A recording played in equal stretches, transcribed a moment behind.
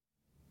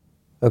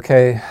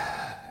Okay,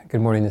 good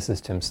morning. This is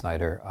Tim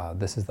Snyder.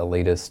 This is the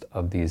latest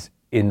of these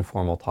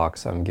informal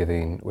talks I'm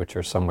giving, which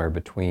are somewhere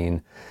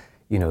between,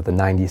 the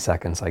 90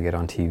 seconds I get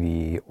on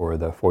TV or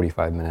the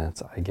 45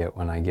 minutes I get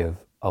when I give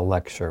a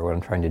lecture. What I'm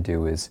trying to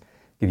do is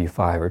give you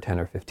 5 or 10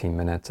 or 15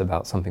 minutes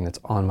about something that's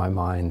on my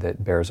mind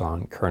that bears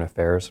on current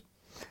affairs.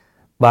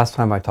 Last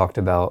time I talked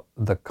about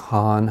the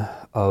con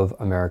of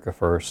America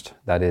First,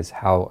 that is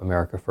how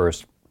America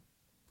First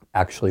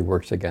actually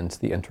works against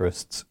the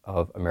interests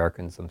of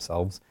Americans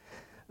themselves.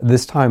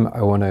 This time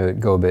I want to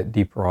go a bit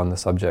deeper on the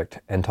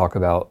subject and talk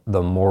about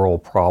the moral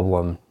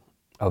problem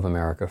of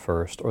America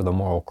First, or the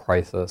moral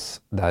crisis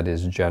that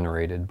is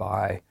generated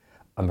by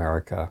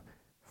America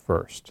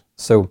First.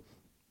 So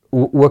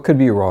what could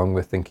be wrong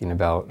with thinking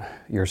about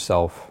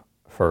yourself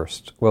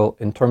first? Well,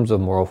 in terms of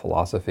moral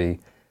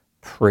philosophy,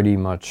 pretty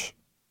much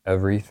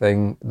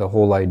everything. The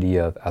whole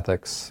idea of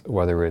ethics,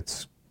 whether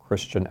it's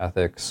Christian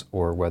ethics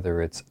or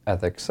whether it's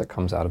ethics that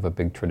comes out of a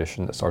big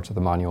tradition that starts with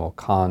Immanuel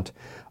Kant,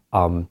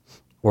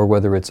 or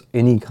whether it's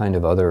any kind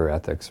of other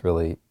ethics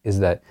really, is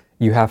that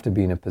you have to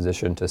be in a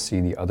position to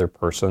see the other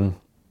person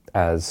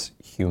as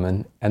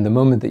human. And the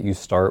moment that you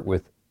start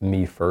with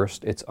me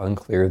first, it's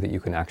unclear that you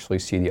can actually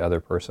see the other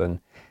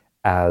person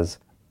as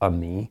a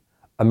me.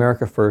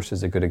 America First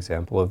is a good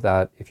example of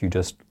that. If you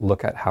just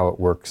look at how it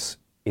works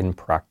in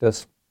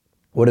practice,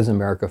 what does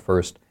America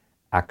First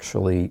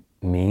actually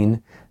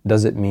mean?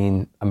 Does it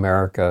mean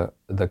America,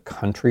 the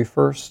country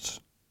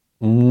first?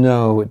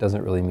 No, it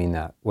doesn't really mean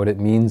that. What it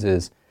means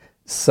is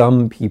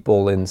some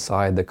people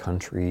inside the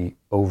country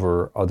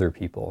over other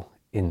people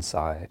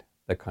inside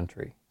the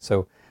country.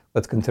 So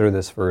let's consider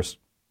this first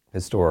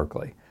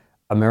historically.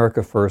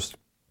 America First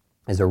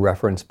is a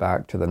reference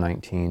back to the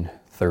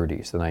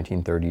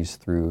 1930s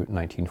through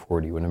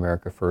 1940, when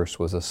America First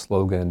was a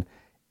slogan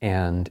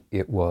and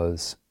it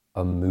was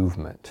a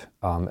movement.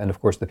 And of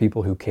course, the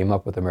people who came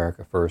up with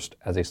America First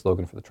as a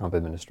slogan for the Trump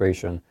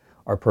administration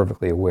are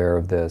perfectly aware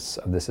of this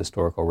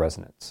historical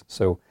resonance.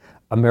 So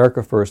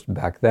America First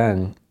back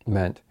then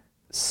meant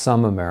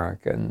some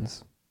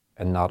Americans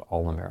and not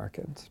all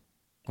Americans.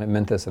 It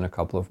meant this in a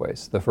couple of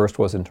ways. The first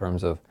was in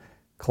terms of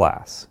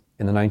class.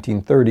 In the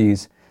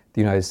 1930s, the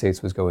United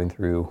States was going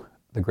through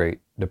the Great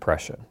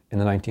Depression. In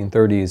the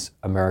 1930s,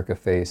 America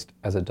faced,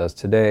 as it does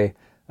today,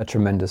 a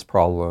tremendous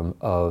problem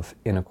of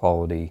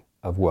inequality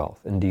of wealth.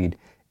 Indeed,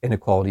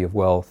 inequality of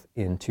wealth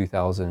in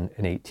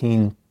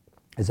 2018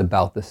 is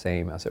about the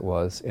same as it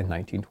was in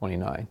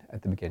 1929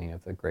 at the beginning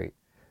of the Great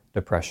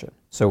Depression.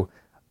 So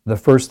the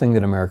first thing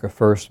that America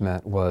First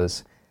meant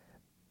was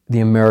the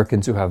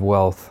Americans who have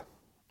wealth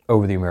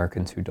over the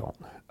Americans who don't.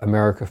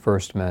 America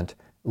First meant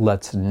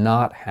let's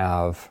not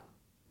have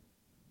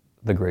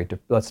the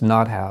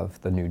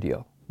New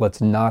Deal.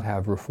 Let's not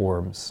have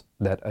reforms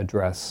that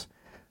address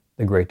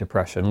the Great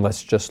Depression.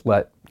 Let's just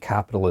let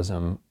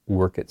capitalism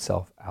work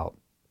itself out.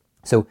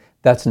 So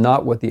that's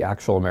not what the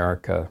actual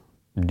America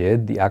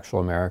did. The actual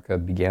America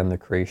began the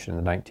creation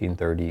in the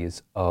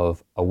 1930s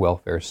of a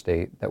welfare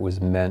state that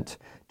was meant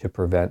to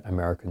prevent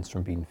Americans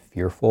from being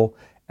fearful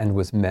and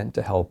was meant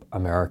to help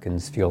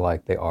Americans feel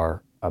like they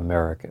are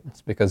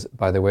Americans. Because,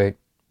 by the way,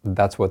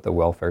 that's what the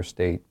welfare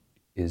state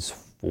is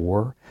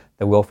for.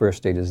 The welfare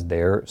state is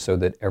there so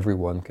that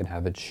everyone can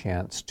have a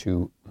chance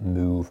to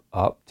move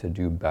up, to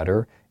do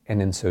better,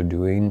 and in so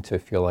doing, to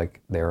feel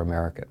like they're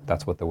American.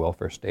 That's what the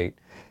welfare state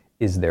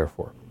is there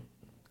for.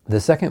 The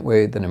second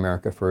way that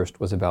America First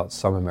was about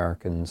some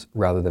Americans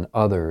rather than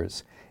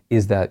others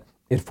is that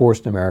it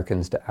forced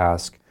Americans to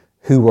ask,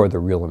 who are the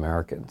real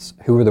Americans?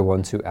 Who are the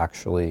ones who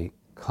actually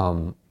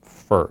come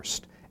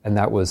first? And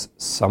that was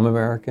some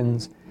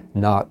Americans,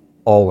 not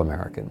all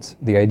Americans.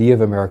 The idea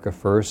of America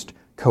First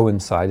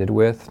coincided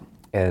with,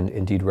 and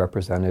indeed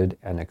represented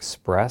and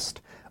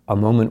expressed, a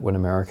moment when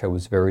America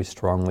was very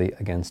strongly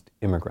against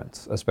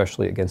immigrants,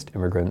 especially against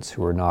immigrants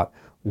who are not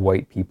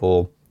white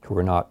people, who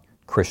are not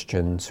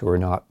Christians, who are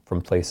not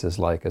from places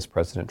like, as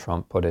President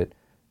Trump put it,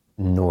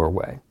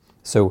 Norway.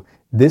 So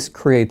this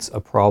creates a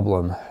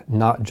problem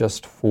not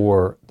just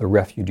for the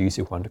refugees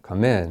who want to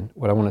come in.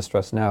 What I want to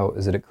stress now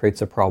is that it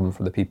creates a problem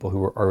for the people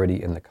who are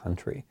already in the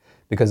country,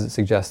 because it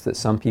suggests that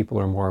some people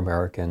are more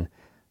American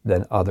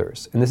than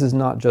others. And this is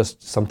not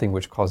just something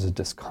which causes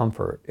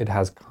discomfort, it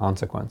has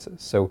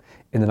consequences. So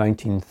in the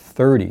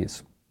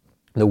 1930s,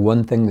 the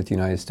one thing that the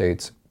United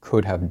States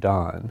could have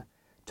done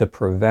to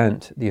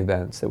prevent the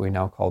events that we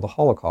now call the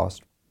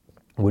Holocaust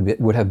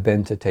would have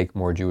been to take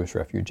more Jewish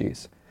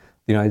refugees.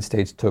 The United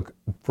States took,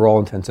 for all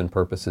intents and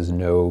purposes,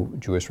 no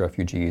Jewish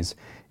refugees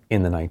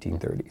in the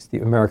 1930s.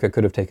 America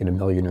could have taken 1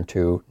 million or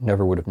 2,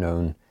 never would have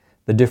known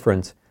the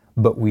difference,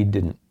 but we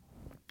didn't.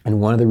 And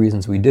one of the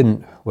reasons we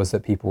didn't was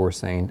that people were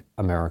saying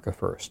America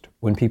First.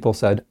 When people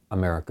said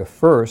America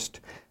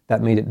First,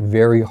 that made it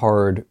very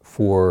hard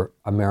for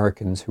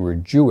Americans who were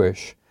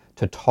Jewish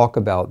to talk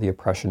about the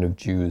oppression of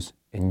Jews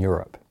in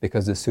Europe.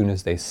 Because as soon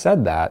as they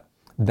said that,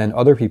 then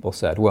other people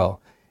said,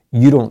 well,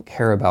 you don't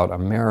care about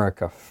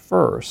America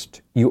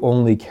first, you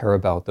only care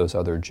about those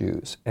other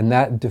Jews. And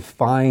that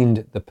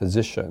defined the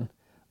position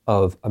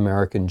of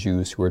American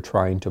Jews who were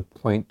trying to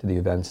point to the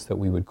events that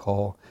we would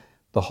call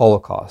the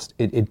Holocaust.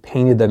 It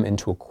painted them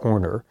into a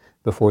corner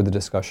before the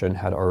discussion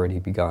had already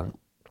begun.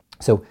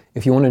 So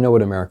if you want to know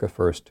what America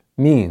First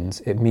means,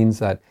 it means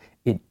that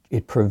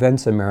it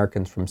prevents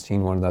Americans from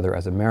seeing one another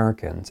as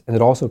Americans, and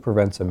it also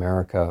prevents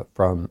America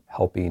from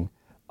helping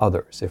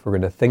others. If we're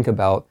going to think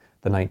about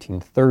the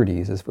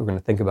 1930s, if we're going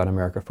to think about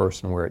America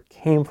First and where it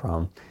came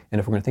from,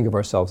 and if we're going to think of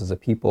ourselves as a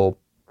people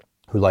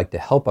who like to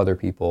help other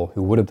people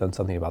who would have done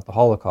something about the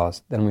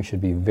Holocaust, then we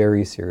should be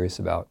very serious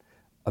about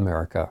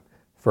America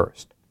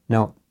First.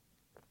 Now,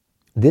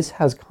 this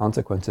has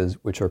consequences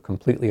which are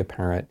completely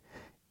apparent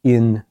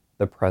in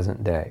the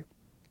present day.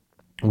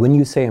 When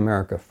you say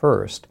America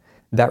First,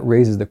 that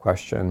raises the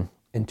question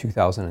in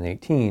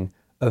 2018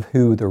 of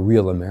who the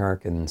real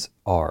Americans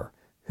are,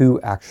 who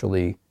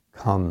actually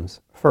comes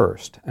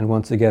first. And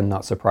once again,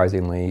 not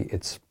surprisingly,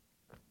 it's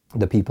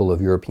the people of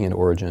European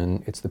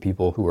origin, it's the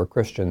people who are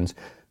Christians,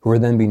 who are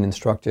then being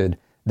instructed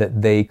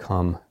that they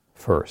come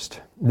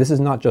first. This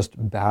is not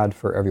just bad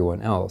for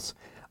everyone else.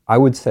 I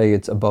would say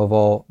it's above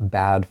all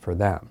bad for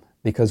them,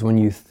 because when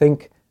you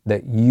think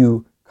that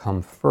you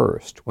come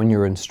first, when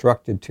you're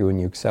instructed to and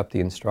you accept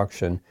the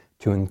instruction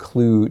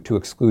to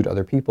exclude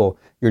other people,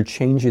 you're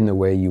changing the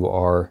way you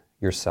are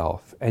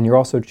yourself. And you're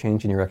also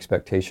changing your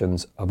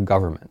expectations of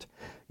government.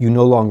 You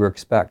no longer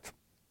expect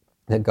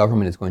that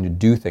government is going to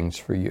do things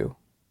for you,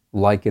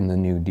 like in the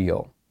New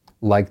Deal,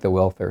 like the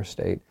welfare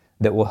state,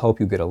 that will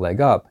help you get a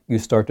leg up. You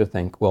start to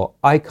think, well,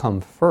 I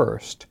come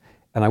first,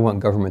 and I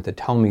want government to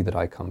tell me that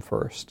I come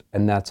first,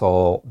 and that's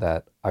all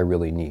that I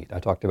really need. I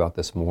talked about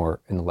this more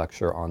in the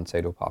lecture on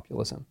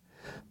pseudo-populism.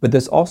 But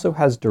this also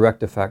has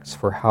direct effects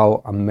for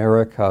how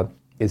America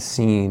is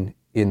seen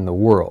in the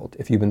world.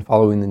 If you've been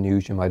following the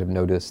news, you might have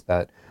noticed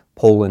that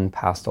Poland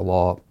passed a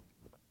law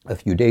a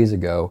few days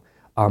ago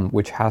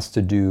which has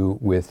to do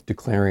with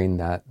declaring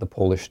that the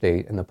Polish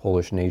state and the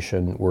Polish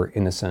nation were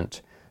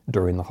innocent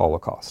during the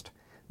Holocaust.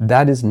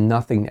 That is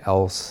nothing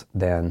else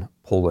than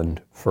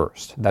Poland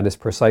first. That is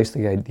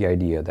precisely the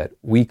idea that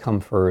we come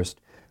first,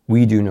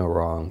 we do no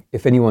wrong.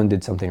 If anyone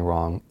did something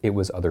wrong, it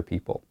was other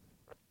people.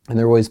 And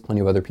there are always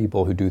plenty of other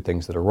people who do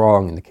things that are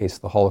wrong. In the case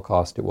of the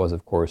Holocaust, it was,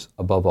 of course,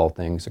 above all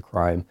things, a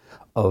crime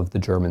of the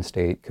German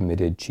state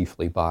committed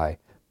chiefly by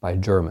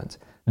Germans.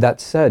 That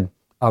said,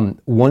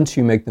 once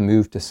you make the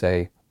move to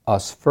say,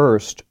 us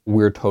first,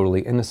 we're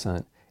totally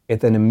innocent, it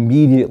then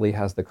immediately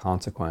has the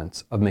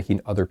consequence of making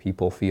other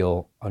people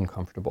feel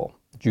uncomfortable.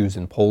 Jews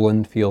in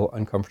Poland feel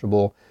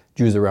uncomfortable.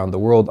 Jews around the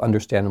world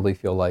understandably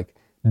feel like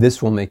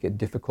this will make it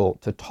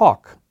difficult to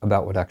talk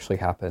about what actually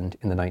happened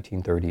in the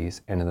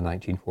 1930s and in the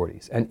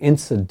 1940s. And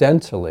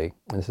incidentally,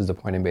 and this is the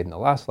point I made in the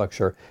last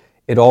lecture,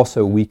 it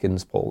also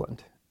weakens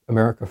Poland.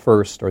 America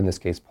First, or in this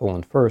case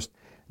Poland First,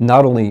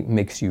 not only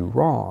makes you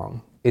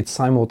wrong, it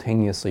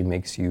simultaneously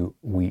makes you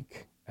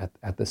weak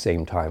at the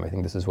same time. I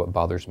think this is what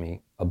bothers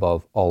me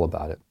above all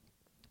about it.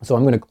 So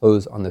I'm going to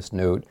close on this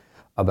note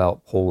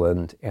about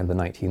Poland and the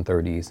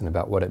 1930s and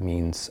about what it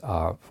means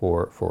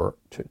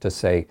to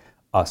say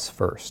us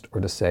first, or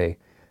to say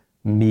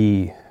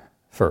me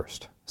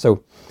first.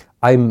 So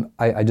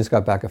I just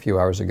got back a few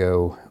hours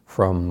ago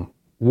from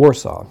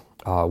Warsaw,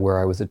 where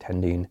I was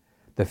attending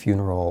the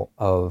funeral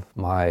of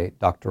my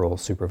doctoral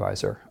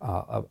supervisor,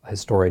 a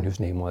historian whose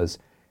name was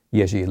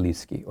Jerzy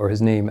Jedlicki, or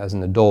his name as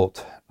an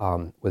adult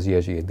was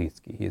Jerzy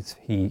Jedlicki.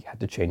 He had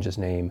to change his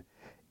name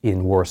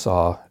in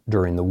Warsaw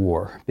during the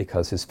war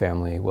because his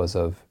family was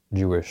of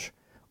Jewish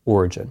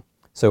origin.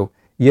 So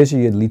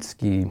Jerzy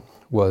Jedlicki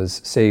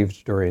was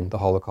saved during the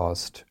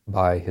Holocaust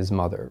by his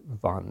mother,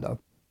 Wanda.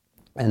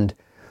 And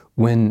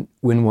when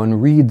one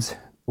reads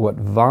what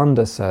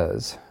Wanda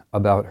says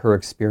about her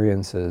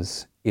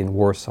experiences in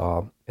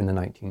Warsaw in the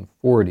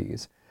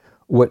 1940s,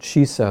 what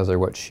she says, or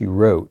what she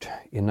wrote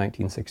in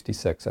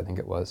 1966, I think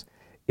it was,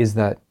 is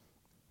that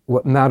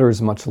what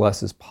matters much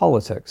less is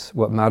politics.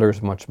 What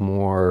matters much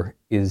more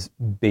is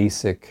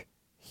basic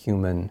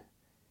human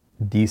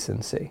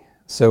decency.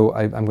 So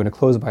I'm going to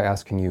close by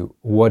asking you,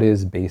 what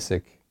is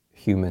basic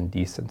human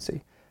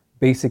decency?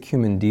 Basic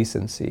human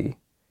decency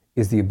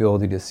is the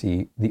ability to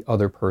see the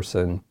other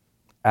person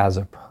as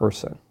a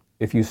person.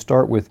 If you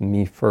start with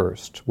me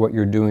first, what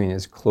you're doing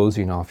is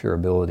closing off your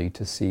ability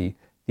to see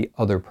the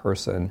other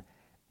person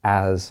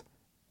as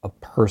a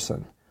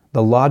person.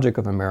 The logic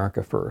of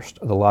America First,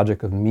 the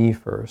logic of me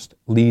first,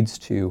 leads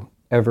to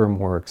ever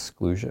more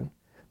exclusion.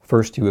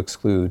 First you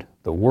exclude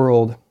the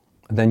world,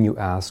 then you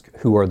ask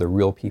who are the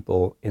real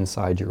people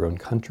inside your own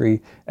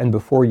country, and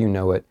before you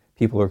know it,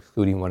 people are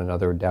excluding one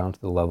another down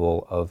to the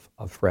level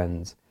of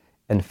friends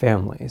and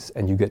families,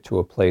 and you get to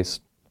a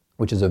place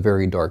which is a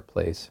very dark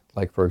place,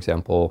 like, for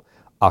example,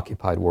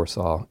 occupied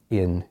Warsaw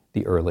in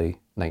the early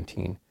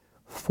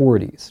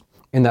 1940s.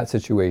 In that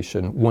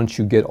situation, once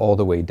you get all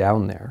the way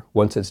down there,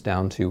 once it's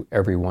down to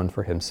everyone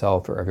for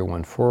himself or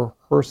everyone for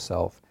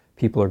herself,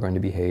 people are going to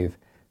behave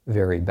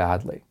very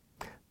badly.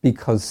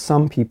 Because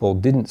some people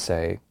didn't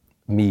say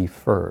me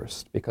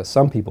first, because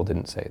some people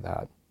didn't say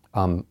that,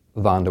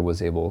 Wanda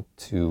was able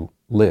to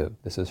live.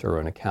 This is her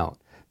own account.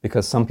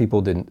 because some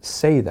people didn't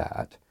say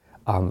that,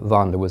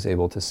 Wanda was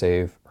able to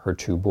save her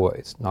 2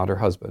 boys, not her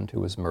husband, who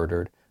was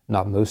murdered,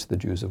 not most of the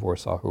Jews of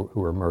Warsaw who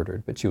were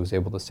murdered, but she was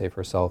able to save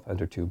herself and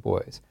her 2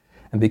 boys.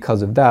 And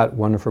because of that,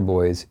 one of her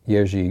boys,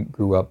 Jerzy,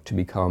 grew up to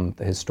become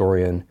the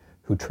historian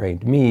who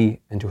trained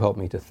me and to help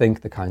me to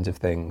think the kinds of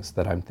things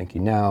that I'm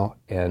thinking now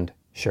and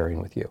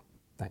sharing with you.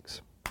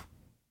 Thanks.